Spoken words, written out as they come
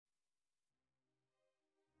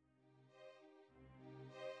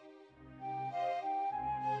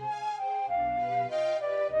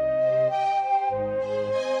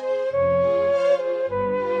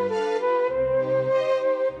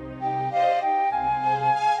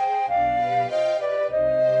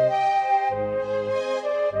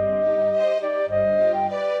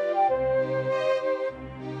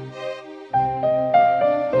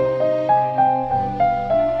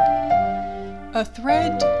A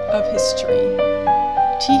thread of history.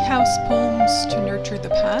 Tea house poems to nurture the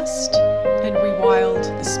past and rewild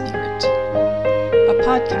the spirit. A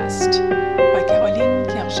podcast by Caroline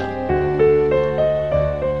Kerjean.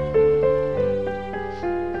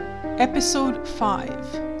 Episode 5.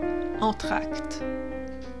 Entr'acte.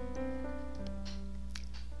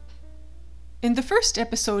 In the first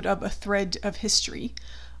episode of A Thread of History,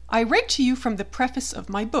 I read to you from the preface of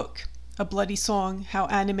my book, A Bloody Song, How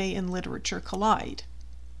Anime and Literature Collide.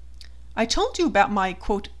 I told you about my,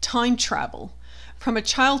 quote, time travel from a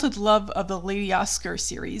childhood love of the Lady Oscar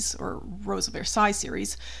series, or Rose of Versailles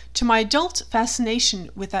series, to my adult fascination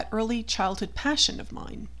with that early childhood passion of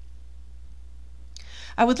mine.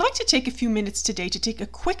 I would like to take a few minutes today to take a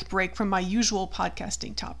quick break from my usual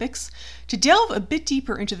podcasting topics to delve a bit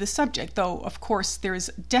deeper into the subject, though, of course, there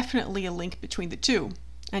is definitely a link between the two,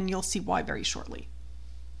 and you'll see why very shortly.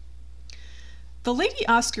 The Lady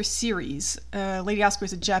Oscar series, Lady Oscar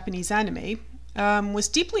is a Japanese anime, was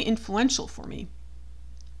deeply influential for me.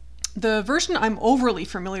 The version I'm overly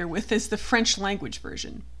familiar with is the French language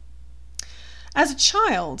version. As a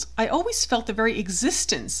child, I always felt the very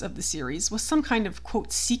existence of the series was some kind of,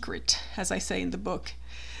 quote, secret, as I say in the book,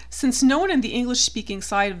 since no one in the English-speaking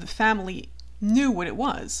side of the family knew what it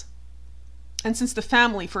was. And since the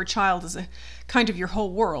family for a child is a kind of your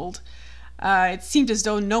whole world, it seemed as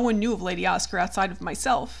though no one knew of Lady Oscar outside of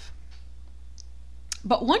myself.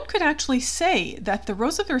 But one could actually say that the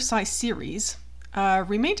Rose of Versailles series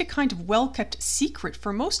remained a kind of well-kept secret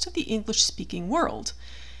for most of the English-speaking world,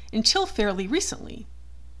 until fairly recently.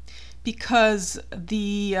 Because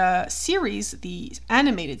the series, the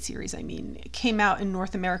animated series, came out in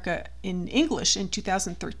North America in English in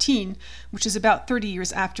 2013, which is about 30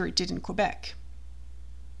 years after it did in Quebec.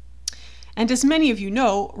 And as many of you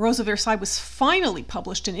know, Rose of Versailles was finally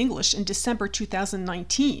published in English in December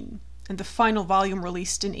 2019, and the final volume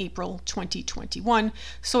released in April 2021,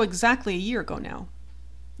 so exactly a year ago now.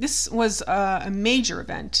 This was a major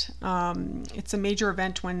event. It's a major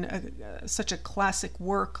event when such a classic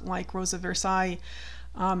work like Rose of Versailles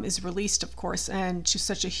is released, of course, and to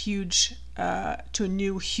such a huge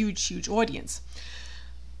audience.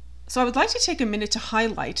 So I would like to take a minute to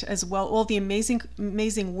highlight as well all the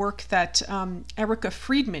amazing work that Erica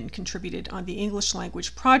Friedman contributed on the English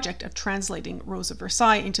language project of translating Rose of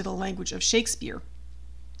Versailles into the language of Shakespeare.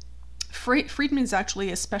 Friedman is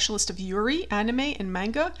actually a specialist of yuri, anime, and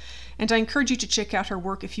manga, and I encourage you to check out her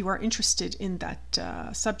work if you are interested in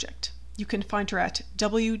that subject. You can find her at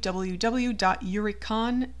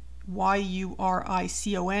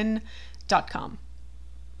www.yuricon.com.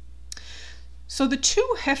 So the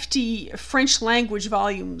two hefty French language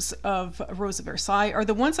volumes of Rose of Versailles are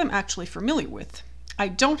the ones I'm actually familiar with. I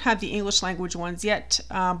don't have the English language ones yet,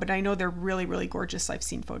 but I know they're really, really gorgeous. I've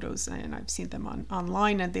seen photos and I've seen them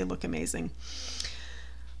online and they look amazing.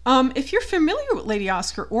 If you're familiar with Lady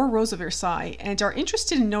Oscar or Rose of Versailles and are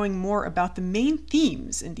interested in knowing more about the main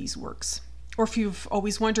themes in these works, or if you've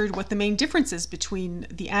always wondered what the main differences between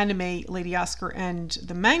the anime Lady Oscar and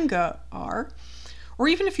the manga are, or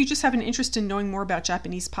even if you just have an interest in knowing more about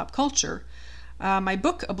Japanese pop culture, my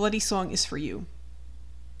book, A Bloody Song, is for you.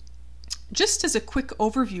 Just as a quick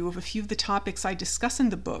overview of a few of the topics I discuss in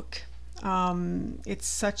the book, it's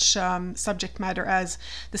such subject matter as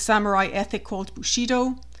the samurai ethic called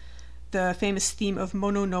Bushido, the famous theme of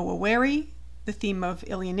Mono no Awari, the theme of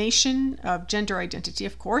alienation, of gender identity,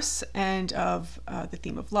 of course, and of the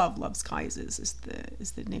theme of love. Love Skies is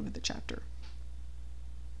the name of the chapter.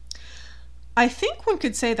 I think one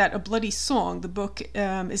could say that A Bloody Song, the book,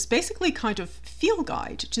 is basically kind of field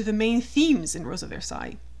guide to the main themes in Rose of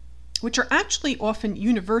Versailles, which are actually often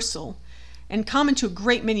universal and common to a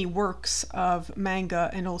great many works of manga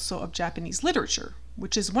and also of Japanese literature,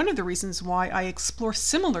 which is one of the reasons why I explore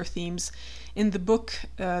similar themes in the book,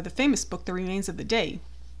 the famous book, The Remains of the Day,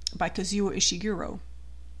 by Kazuo Ishiguro.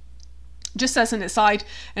 Just as an aside,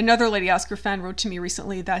 another Lady Oscar fan wrote to me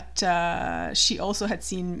recently that she also had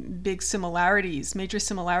seen major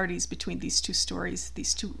similarities between these two stories,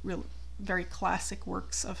 these two real, very classic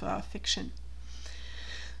works of fiction.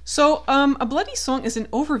 So, A Bloody Song is an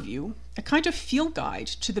overview, a kind of field guide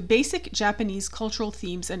to the basic Japanese cultural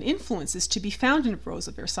themes and influences to be found in Rose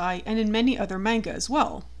of Versailles and in many other manga as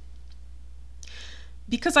well.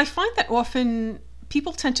 Because I find that often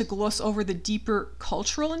people tend to gloss over the deeper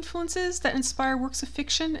cultural influences that inspire works of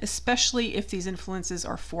fiction, especially if these influences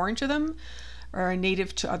are foreign to them or are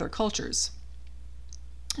native to other cultures.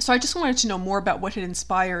 So I just wanted to know more about what had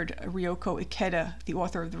inspired Ryoko Ikeda, the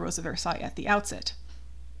author of The Rose of Versailles, at the outset.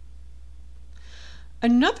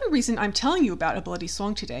 Another reason I'm telling you about A Bloody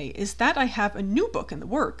Song today is that I have a new book in the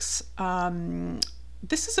works.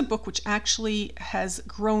 This is a book which actually has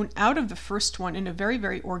grown out of the first one in a very,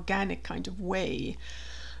 very organic kind of way.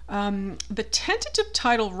 The tentative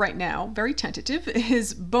title right now, very tentative,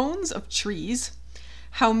 is Bones of Trees: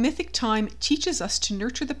 How Mythic Time Teaches Us to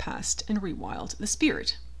Nurture the Past and Rewild the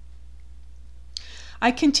Spirit. I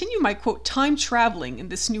continue my, quote, time traveling in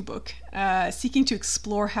this new book, seeking to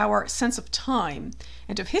explore how our sense of time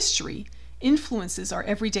and of history influences our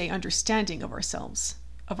everyday understanding of ourselves,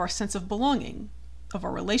 of our sense of belonging, of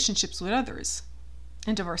our relationships with others,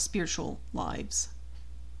 and of our spiritual lives.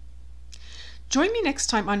 Join me next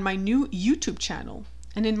time on my new YouTube channel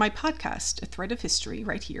and in my podcast, A Thread of History,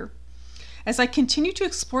 right here, as I continue to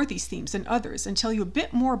explore these themes and others and tell you a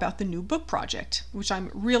bit more about the new book project, which I'm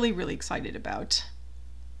really, really excited about.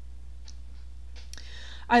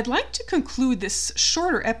 I'd like to conclude this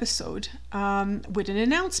shorter episode with an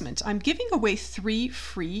announcement. I'm giving away 3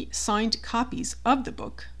 free signed copies of the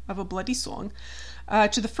book, of A Bloody Song,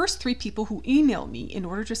 to the first 3 people who email me in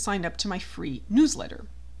order to sign up to my free newsletter.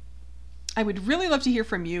 I would really love to hear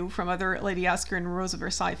from you, from other Lady Oscar and Rose of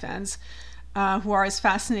Versailles fans, who are as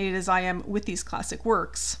fascinated as I am with these classic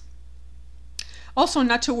works. Also,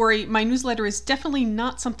 not to worry, my newsletter is definitely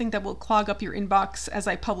not something that will clog up your inbox, as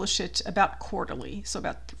I publish it about quarterly, so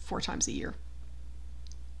about 4 times a year.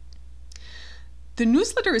 The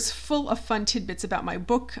newsletter is full of fun tidbits about my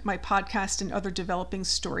book, my podcast, and other developing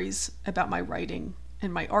stories about my writing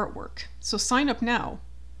and my artwork. So sign up now.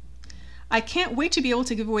 I can't wait to be able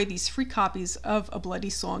to give away these free copies of A Bloody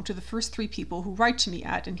Song to the first 3 people who write to me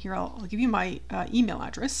at, and here I'll give you my email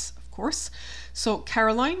address, of course. So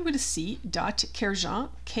Caroline with a C .Kerjean,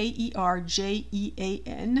 Kerjean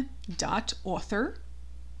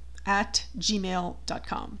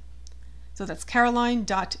 .author@gmail.com. So that's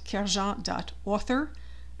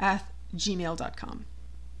caroline.kerjean.author@gmail.com.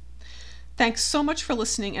 Thanks so much for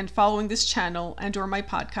listening and following this channel and or my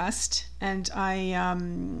podcast. And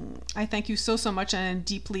I thank you so much, and am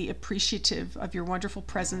deeply appreciative of your wonderful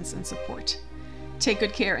presence and support. Take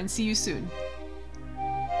good care and see you soon.